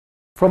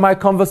From my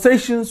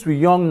conversations with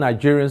young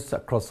Nigerians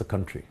across the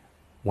country,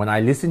 when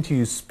I listen to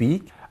you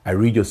speak, I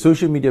read your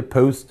social media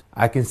posts,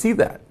 I can see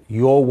that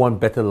you all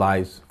want better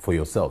lives for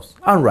yourselves,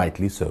 and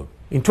rightly so.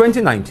 In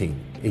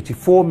 2019,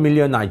 84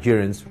 million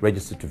Nigerians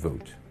registered to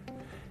vote.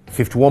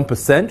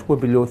 51% were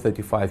below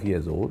 35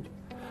 years old.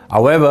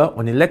 However,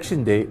 on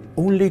election day,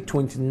 only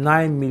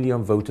 29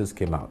 million voters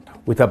came out.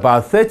 With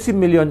about 30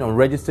 million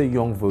unregistered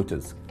young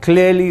voters,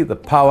 clearly the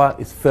power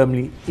is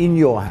firmly in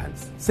your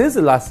hands. Since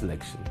the last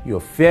election,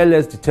 your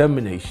fearless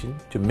determination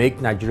to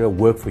make Nigeria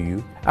work for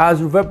you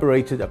has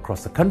reverberated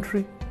across the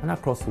country and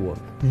across the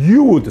world.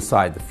 You will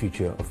decide the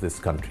future of this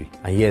country,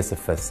 and here's the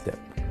first step.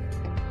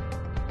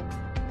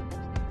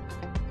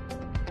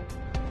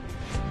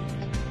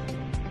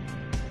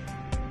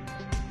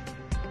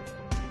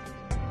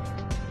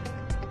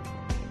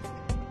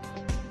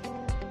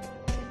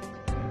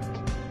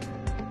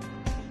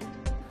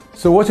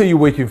 So what are you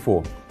waiting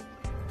for?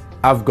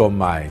 I've got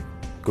mine.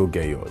 Go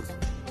get yours.